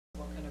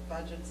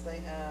budgets they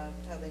have,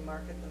 how they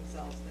market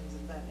themselves, things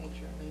of that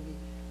nature. Maybe,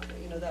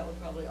 you know, that would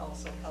probably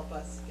also help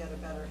us get a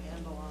better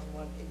handle on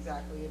what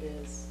exactly it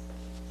is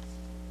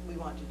we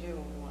want to do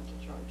and we want to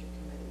charge a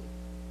committee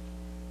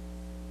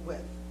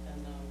with.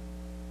 And,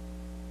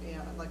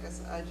 yeah, like I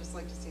said, I'd just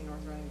like to see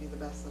North Reading be the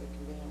best that it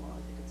can be. And well,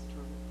 I think it's a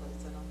terrific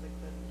place. I don't think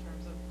that in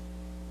terms of,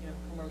 you know,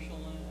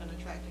 commercial and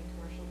attracting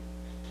commercial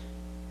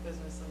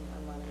business and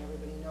letting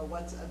everybody know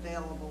what's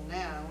available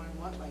now and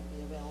what might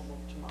be available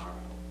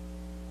tomorrow.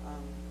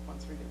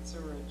 Once we get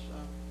sewerage,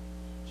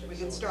 we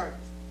can start.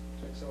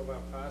 Check some of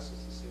our parcels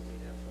to see what we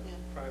have for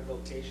prime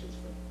locations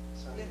for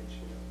signage,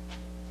 you know.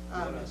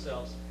 Not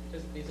ourselves.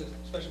 Just needs a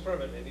special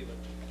permit maybe, but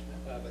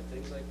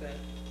things like that,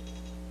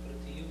 put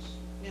it to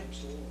use. Yeah.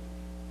 Absolutely.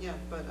 Yeah,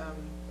 but not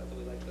that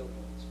we like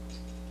billboards.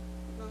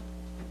 No.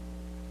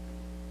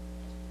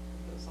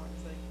 As long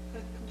as they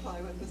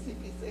comply with the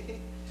CPC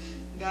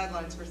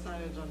guidelines for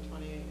signage on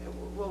 28.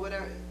 Well,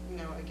 whatever, you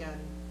know, again,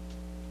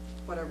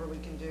 whatever we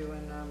can do,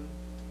 and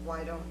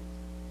why don't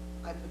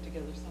I put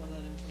together some of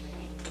that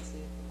information to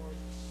see if the board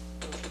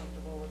feels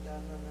comfortable with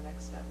that, and then the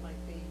next step might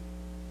be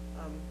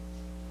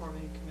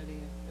forming a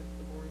committee if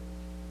the board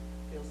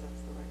feels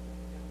that's the right way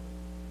to go.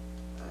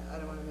 I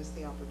don't want to miss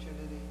the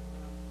opportunity.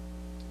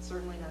 It's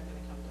certainly not going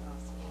to come to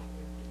us. We have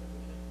to go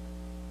with it.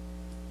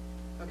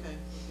 Okay,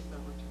 we'll keep that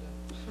one to do.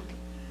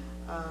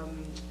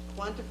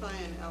 Quantify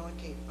and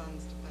allocate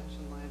funds to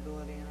pension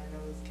liability, and I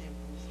know this came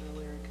from Mr.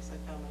 O'Leary because I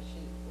found my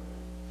sheet where I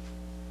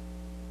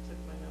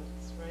took my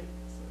notes, right?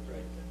 So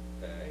right.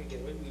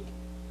 Again, we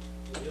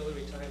early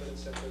retirement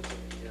incentives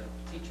and the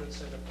teacher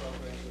incentive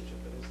programs, which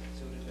have been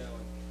instituted now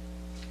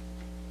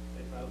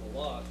and out of the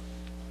law,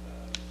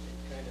 it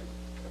kind of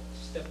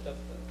stepped up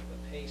the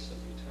pace of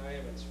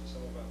retirements for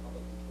some of our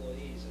public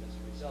employees, and as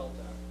a result,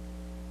 our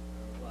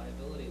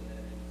liability in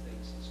that end of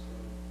things has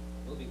grown,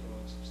 will be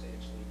growing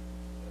substantially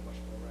at a much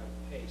more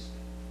rapid pace,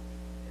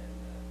 and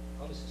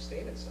probably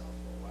sustain itself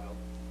for a while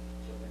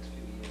for the next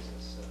few years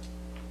as some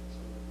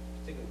of the,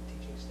 particularly the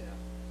teaching staff,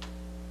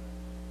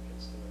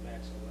 gets to the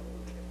maximum level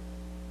and they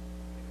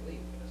can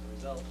leave. But as a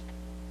result, the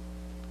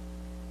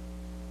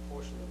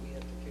portion that we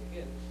have to kick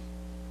in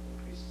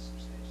increases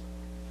substantially.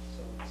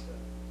 So it's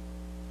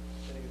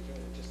I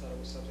just thought it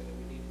was something that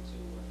we needed to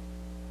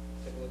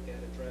take a look at,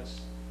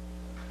 address,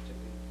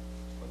 particularly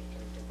from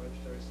a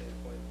budgetary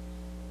standpoint.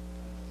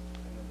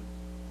 I know the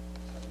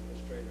town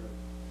administrator,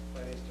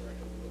 finance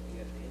director will be looking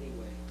at it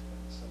anyway, but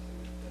it's something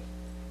that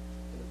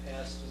in the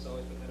past has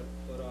always been kind of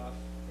put off,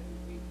 and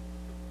we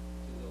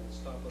do a little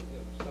stop on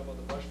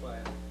the brush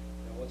fire.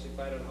 You know, once we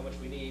find out how much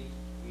we need,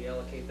 we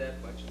allocate that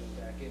much and then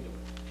back into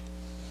it.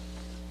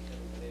 We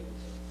haven't been able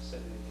to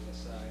set anything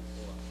aside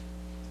for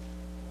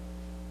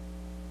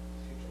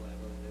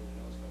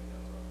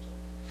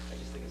I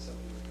just think it's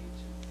something we need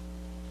to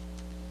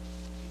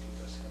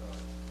address head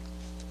on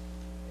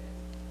and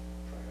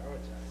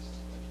prioritize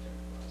the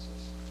budgetary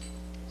process.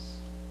 It's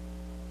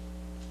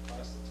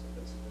cost that's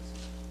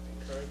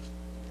incurred,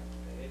 we have to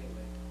pay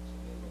anyway, so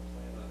we have to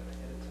plan on it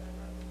ahead of time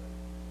rather than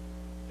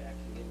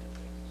backing into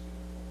things as we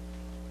go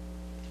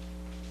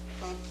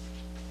forward.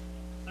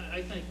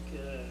 I think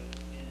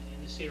in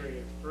this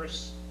area, a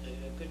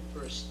good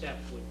first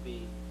step would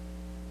be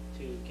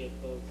to get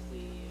both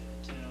the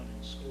town and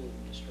school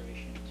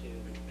administration to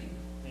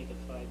make a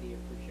 5-year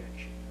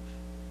projection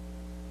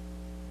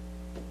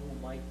of who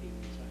might be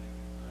retiring.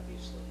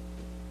 Obviously,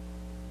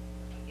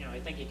 you know, I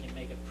think you can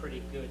make a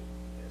pretty good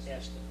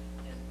estimate,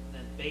 and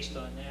then based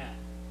on that,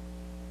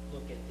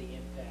 look at the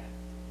impact,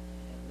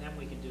 and then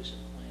we can do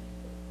some planning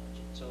for the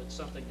budget. So it's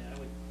something that I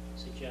would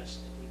suggest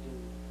that we do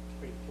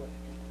pretty quick.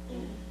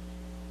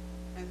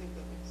 I think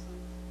that makes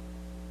sense.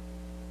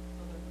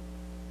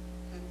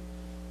 Okay.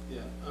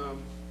 Yeah.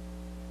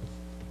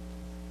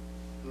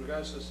 In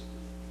regards to this,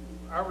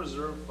 our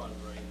reserve fund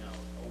right now,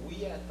 are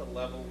we at the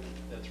level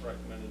that's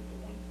recommended, the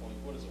 1.5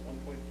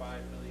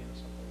 million or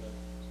something like that?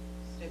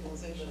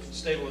 Stabilization.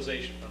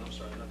 Stabilization fund, I'm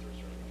sorry, not the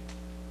reserve.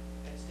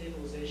 At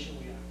stabilization,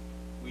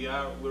 we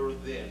are. We're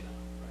there now,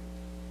 right?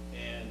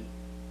 And,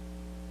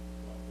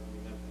 well, I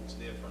mean, it's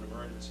there for an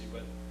emergency,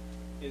 but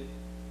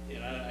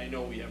and I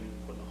know we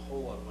haven't put a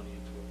whole lot of money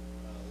into it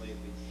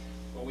lately.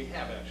 Well, we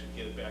have actually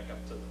get it back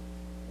up to the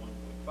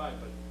 1.5,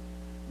 but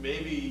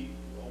maybe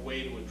a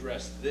way to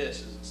address this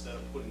is instead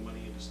of putting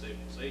money into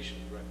stabilization,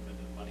 we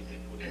recommended money they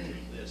put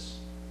into this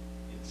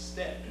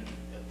instead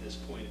at this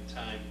point in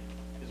time.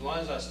 As long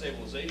as our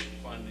stabilization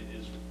fund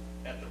is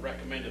at the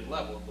recommended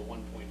level of the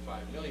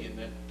 1.5 million,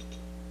 that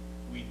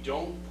we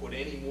don't put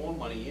any more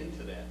money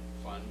into that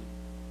fund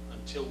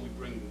until we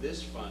bring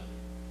this fund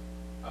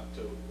up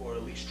to, or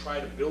at least try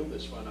to build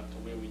this fund up to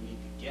where we need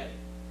to get it,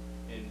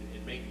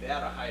 and make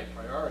that a higher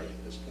priority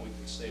at this point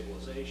than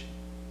stabilization.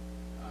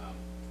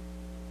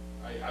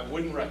 I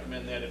wouldn't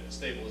recommend that if the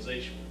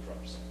stabilization would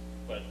drop some,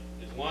 but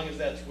as long as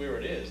that's where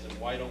it is, then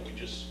why don't we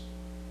just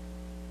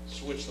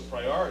switch the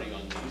priority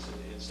on these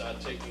and start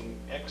taking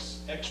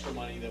extra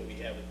money that we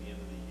have at the end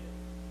of the year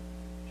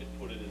and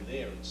put it in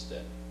there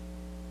instead.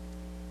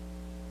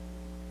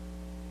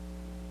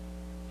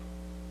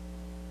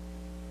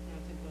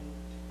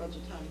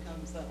 budget time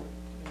comes, that would,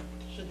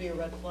 should be a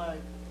red flag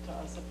to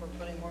us if we're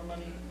putting more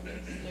money in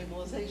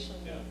stabilization.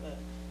 Yeah. That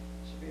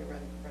should be a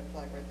red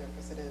flag right there,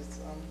 because it is,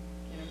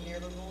 near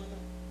the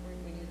limit where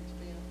we need it to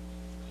be in.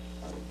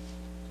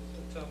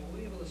 Tom, were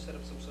we able to set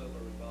up some sort of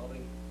a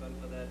revolving fund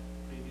for that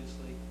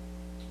previously?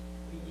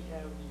 We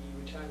have the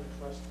retirement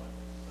trust fund,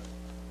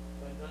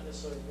 but not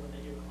necessarily the one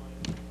that you're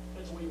calling.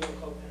 That's what we want to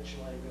call pension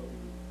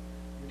liability.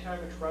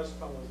 Retirement trust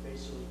fund was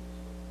basically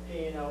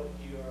paying out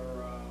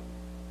your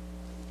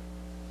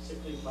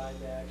sick leave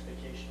buybacks,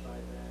 vacation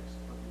buybacks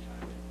from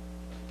retirement.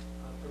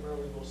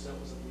 Primarily, most of that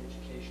was on the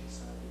education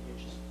side, but you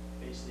just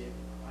basically have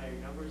higher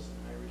numbers and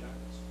higher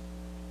retirements.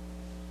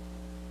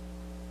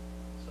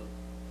 So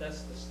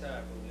that's the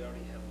start, but we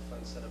already have a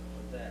fund set up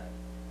for that.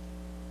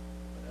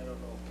 But I don't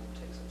know if we'll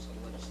take some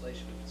sort of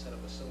legislation, we can set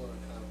up a similar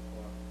account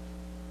for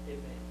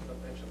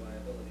pension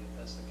liability. If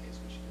that's the case,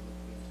 we should be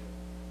looking into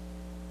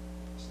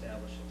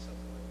establishing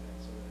something like that,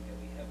 so that again,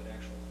 we have an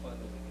actual fund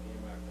that we can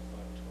earmark the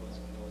fund towards,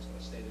 and we know it's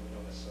gonna stay there, we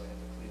don't necessarily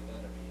have to clean it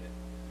out every year.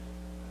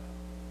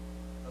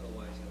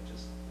 Otherwise,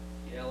 just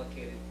you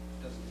allocate it,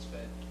 doesn't get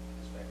spent, it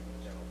goes back into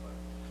the general fund.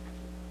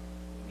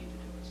 What we need to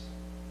do is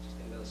just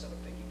get another set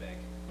of piggy bank.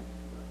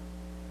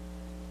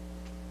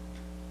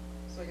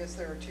 So I guess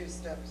there are two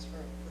steps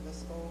for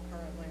this goal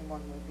currently. One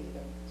would be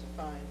to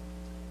define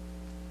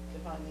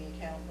the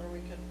account where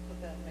we could put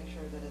that and make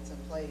sure that it's in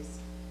place.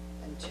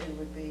 And two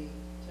would be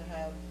to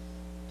have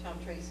Tom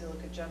Tracy look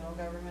at general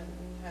government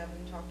and have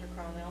him talk to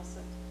Crown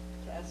Nelson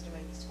to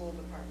estimate the school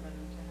department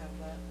and to have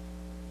that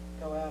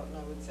go out. And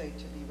I would say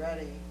to be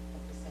ready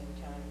at the same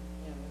time,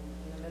 in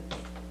the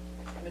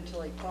mid to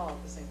late fall,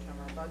 at the same time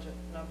our budget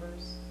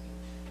numbers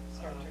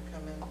start to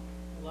come in.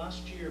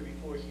 Last year,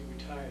 before he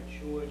retired,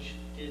 George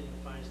did in the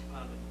finance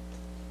department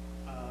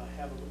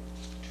have a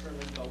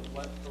determine about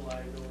what the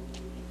liability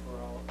would be for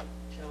all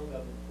town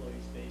government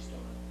employees based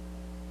on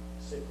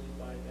sick leave,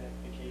 buyback,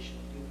 vacation.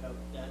 We do have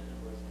that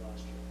number as of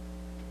last year.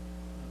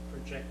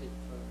 Projected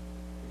for,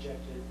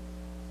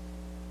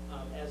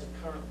 as of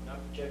current, not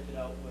projected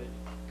outward,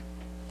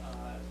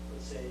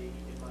 let's say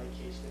in my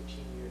case, 15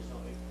 years,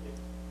 now,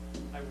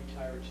 if I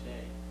retire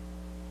today,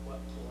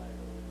 what the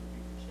liability would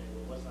be for today?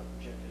 Well, it was not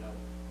projected out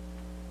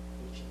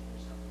 15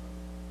 years down the road.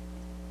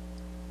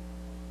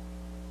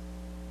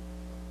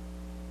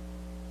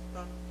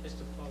 just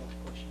a follow-up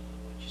question.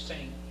 What you're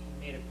saying,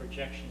 he made a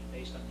projection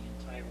based on the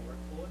entire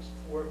workforce?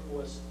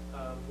 Workforce,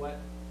 what,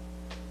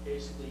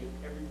 basically, if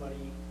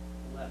everybody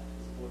left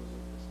as a board of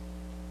service,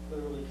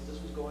 literally, because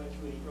this was going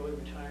through the early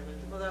retirement.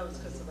 Well, that was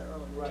because of the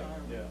early Right.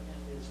 retirement. Yeah.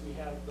 Is we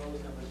have those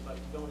numbers, but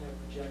we don't have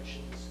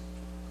projections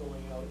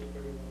going out if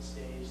everyone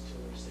stays till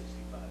they're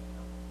 65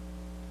 now.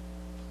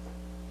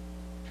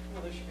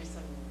 Well, there should be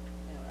some,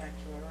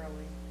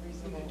 actuarially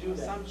reasonable do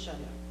that, assumption.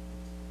 yeah.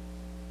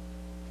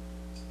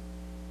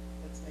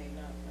 That's made,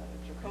 not a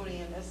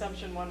draconian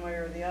assumption one way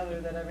or the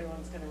other that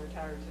everyone's gonna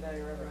retire today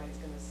or everyone's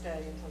gonna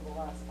stay until the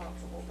last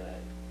possible day.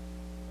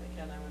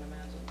 Again, I would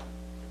imagine that,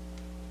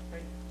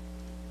 right?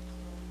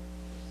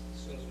 As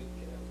soon as we can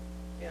get out.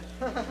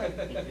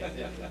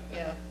 Yeah.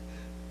 Yeah.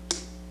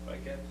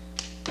 Right, Ken?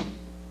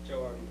 Joe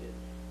already did.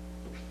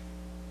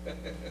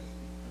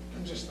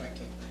 I'm just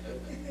thinking.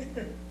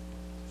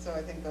 So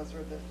I think those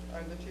are the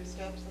two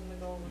steps, and the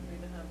goal would be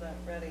to have that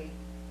ready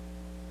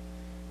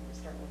when we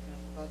start looking at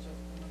the budget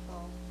in the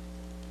fall.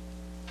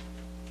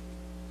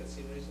 That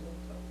seem reasonable,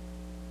 Tom?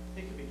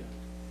 It could be done.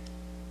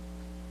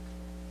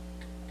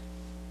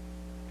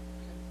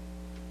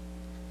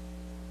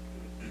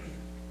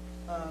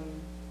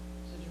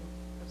 Did you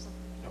have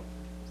something? No.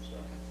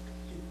 Okay.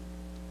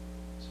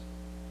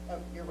 Oh,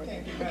 you're right.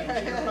 Thank you,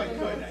 Madam Chair, if I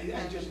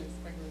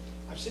could,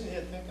 I'm sitting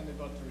here thinking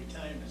about the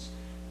retirements.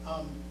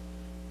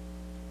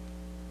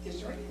 Is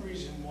there any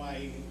reason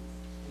why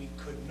we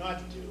could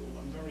not do,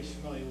 I'm very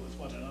familiar with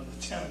what another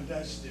town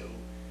does do,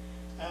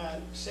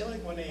 say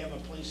like when they have a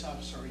police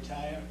officer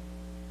retire,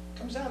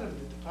 comes out of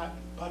the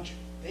department budget,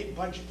 they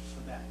budget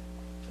for that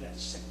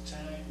sick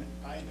time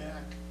and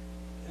buyback,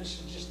 and this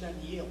is just done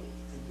yearly,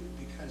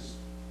 because,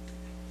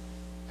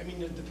 I mean,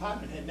 the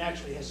department head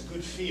naturally has a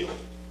good feel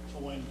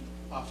for when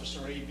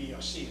officer A, B,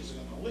 or C is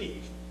gonna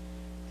leave,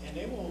 and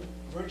they will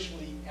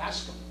virtually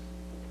ask them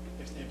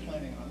if they're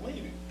planning on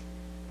leaving.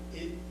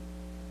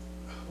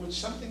 Would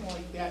something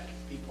like that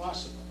be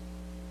possible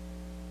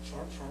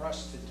for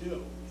us to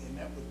do, and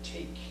that would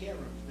take care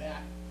of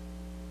that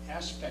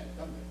aspect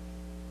of it,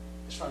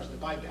 as far as the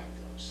buyback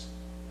goes?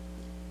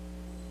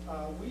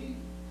 We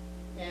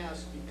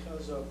asked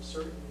because of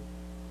certain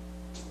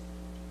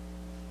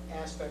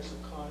aspects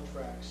of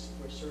contracts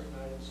where certain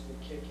items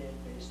would kick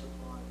in based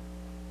upon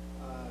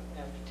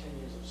after 10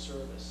 years of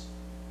service.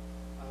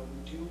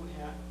 We do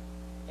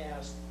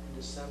ask in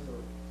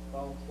December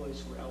all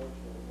employees who are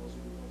eligible, and those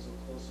would be ones who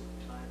are close to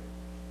retirement,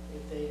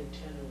 if they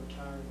intend to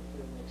retire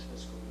before the next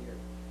fiscal year.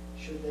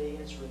 Should they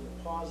answer in the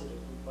positive,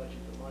 we budget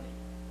the money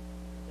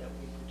that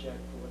we project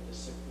for what the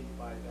sick leave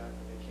buyback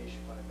or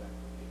vacation buyback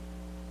would be.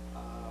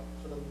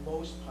 For the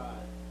most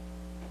part,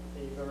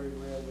 they very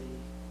rarely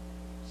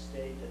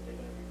state that they're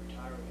going to be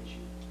retiring as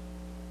you.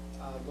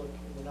 look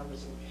in the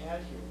numbers that we've had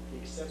here, with the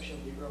exception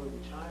of the early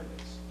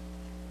retirements,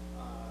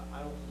 I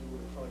don't think you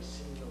would have probably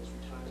seen those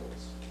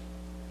retirements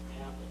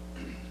happen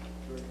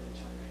during the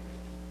time period.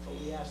 But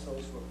we asked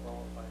those who are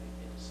qualified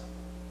in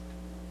December.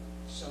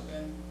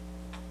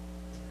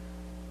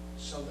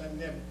 So then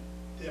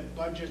their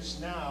budgets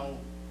now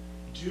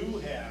do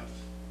have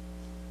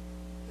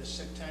the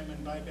sick time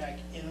and buyback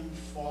in them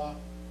for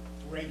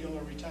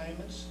regular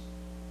retirements?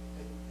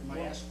 Am I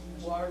asking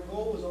this? Well, our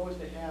goal was always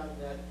to have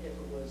that if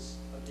it was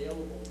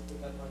available, to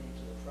put that money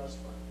into the trust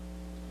fund.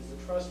 Because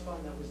the trust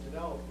fund that was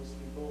developed was to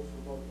be both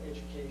for both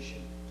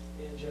education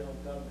and general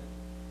government.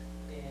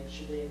 And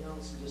should they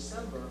announce in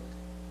December,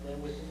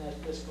 then within that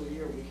fiscal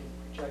year, we can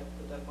project,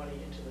 put that money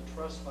into the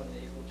trust fund in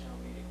the April town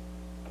meeting.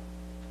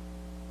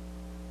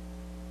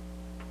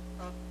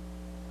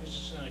 I was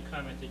just gonna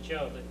comment to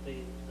Joe that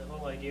the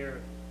whole idea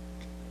of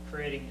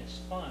creating this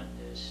fund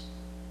is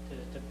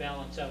to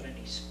balance out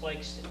any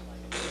spikes that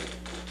might occur.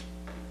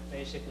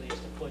 Basically, is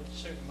to put a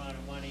certain amount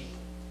of money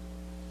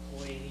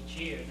away each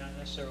year, not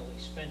necessarily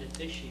spend it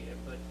this year,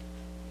 but,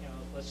 you know,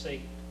 let's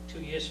say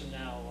 2 years from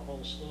now, a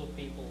whole slew of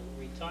people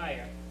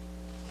retire,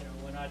 you know,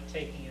 we're not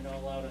taking it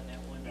all out on that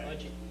one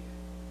budget year.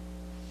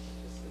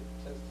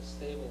 It tends to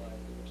stabilize,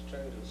 what you're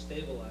trying to do is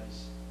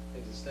stabilize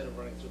things instead of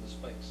running through the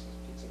spikes,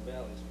 peaks and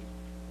valleys.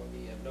 When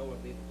we have no one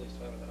leave the police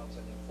department, the house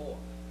on your floor.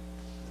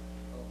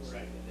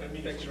 Right, I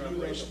mean, if we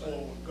knew those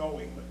four were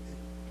going, but,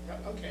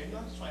 yeah, okay,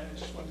 no, that's fine, I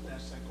just wanted to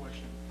ask that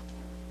question.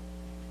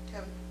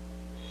 Kevin?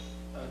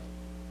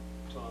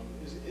 Tom,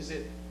 is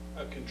it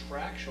a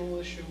contractual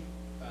issue?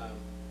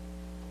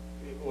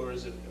 Or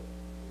is it,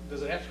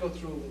 does it have to go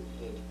through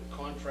the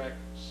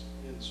contracts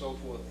and so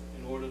forth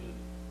in order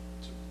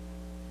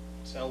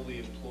to tell the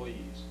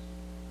employees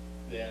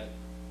that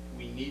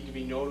we need to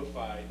be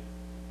notified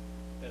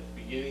at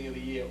the beginning of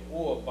the year,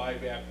 or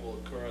buyback will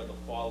occur the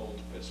following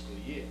fiscal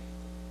year,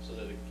 so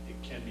that it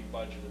can be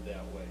budgeted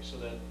that way? So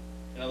that,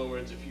 in other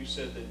words, if you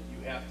said that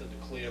you have to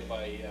declare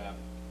by, I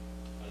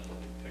don't know,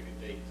 pick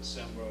a date,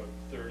 December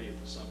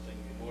 30th or something,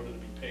 in order to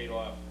be paid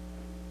off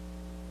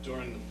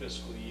during the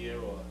fiscal year,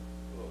 or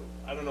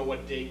I don't know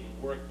what date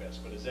would work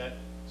best, but is that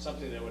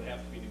something that would have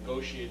to be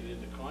negotiated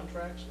into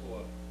contracts,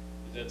 or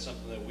is that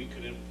something that we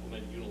could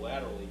implement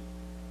unilaterally,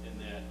 in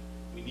that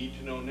we need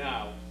to know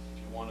now if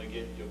you want to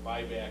get your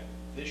buyback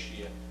this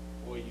year,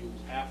 or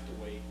you'll have to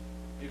wait?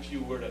 If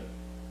you were to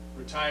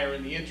retire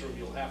in the interim,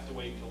 you'll have to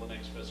wait until the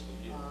next fiscal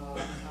year.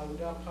 I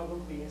would not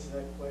publicly answer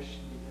that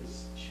question,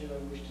 because should I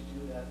wish to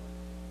do that,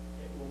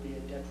 it will be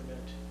a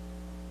detriment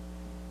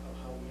of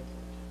how we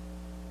implement it.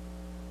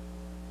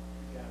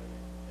 You got it.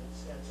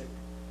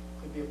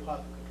 Could be a part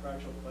of the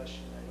contractual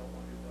question, and I don't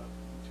want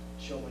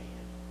to show my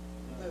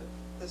hand.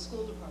 The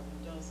school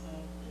department does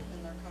have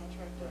in their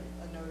contract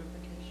a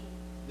notification.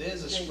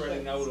 Theirs is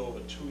spreading out over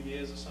 2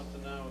 years or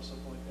something now, or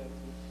something like that?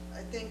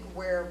 I think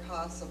where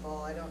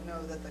possible, I don't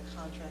know that the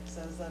contract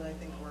says that, I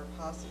think where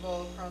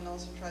possible, Carl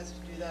Nelson tries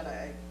to do that,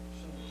 I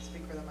shouldn't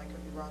speak for them, I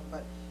could be wrong,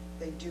 but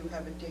they do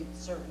have a date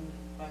certain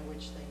by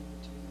which they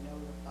need to be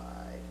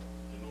notified.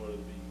 In order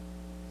to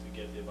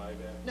get their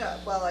buyback? No,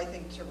 well, I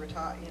think to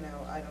retire, you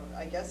know,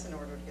 I guess in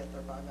order to get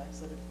their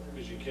buybacks, that if they're.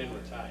 Because you can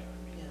retire, I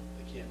mean, Yeah.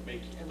 they can't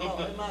make you.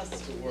 Well, it must,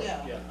 To work,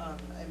 yeah,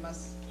 it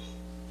must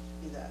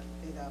be that,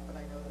 but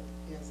I know that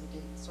he has a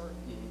date certain,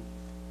 Mhm.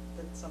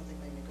 that something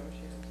they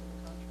negotiate into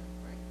the contract,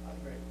 right?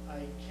 Right.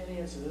 I can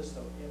answer this,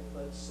 though. If,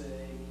 let's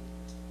say,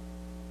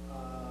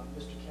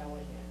 Mr.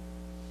 Callahan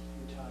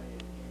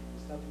retired, and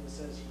there's nothing that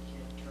says he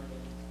can't turn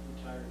in,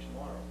 retire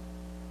tomorrow,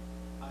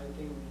 I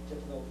think it would be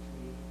difficult for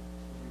me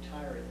to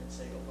retire and then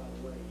say, oh, by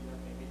the way, you're not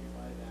gonna get your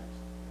buyback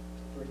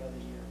for another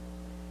year.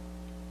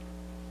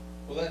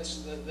 Well,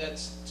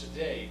 that's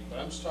today, but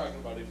I'm just talking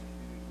about if,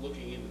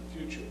 looking into the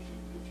future, if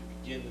you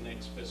begin the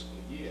next fiscal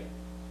year,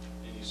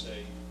 and you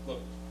say, look,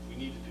 we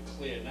need to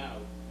declare now,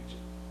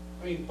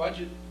 I mean,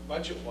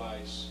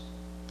 budget-wise,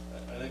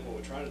 I think what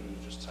we're trying to do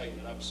is just tighten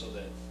it up so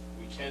that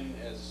we can,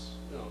 as,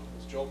 you know,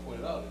 as Joe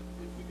pointed out,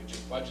 if we could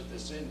just budget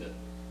this into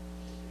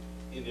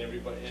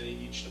everybody, in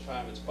each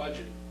department's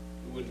budget,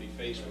 we wouldn't be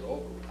faced with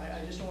overrun.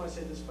 I just don't wanna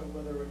say at this point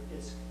whether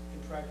it's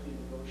contractually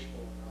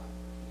negotiable or not.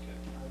 Okay.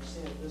 I'm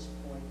saying at this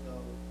point,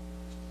 though,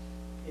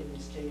 in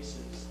these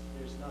cases,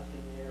 there's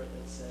nothing there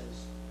that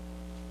says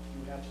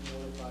you have to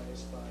notify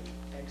us by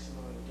X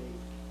amount of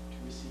date to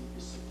receive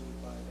your sick leave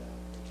buyback,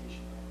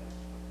 vacation buyback,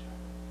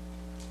 retirement.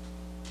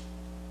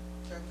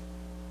 Sure.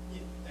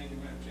 Yeah, thank you,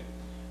 Madam Chair.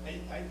 I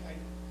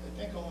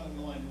think along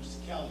the line, Mr.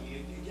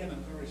 Kelly, again,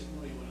 I'm very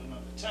familiar with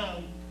another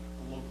town,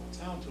 a local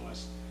town to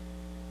us.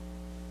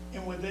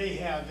 And what they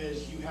have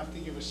is you have to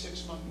give a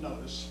 6-month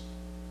notice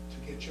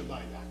to get your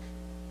buyback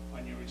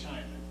on your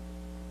retirement,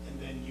 and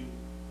then you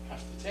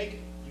have to take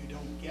it. You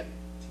don't get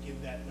to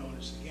give that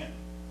notice again,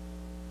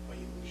 or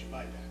you lose your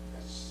buyback.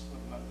 That's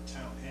what another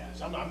town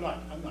has. I'm not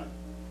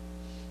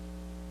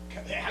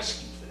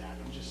asking for that,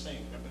 I'm just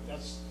saying that, but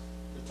that's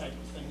the type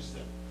of things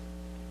that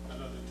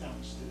other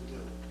towns do.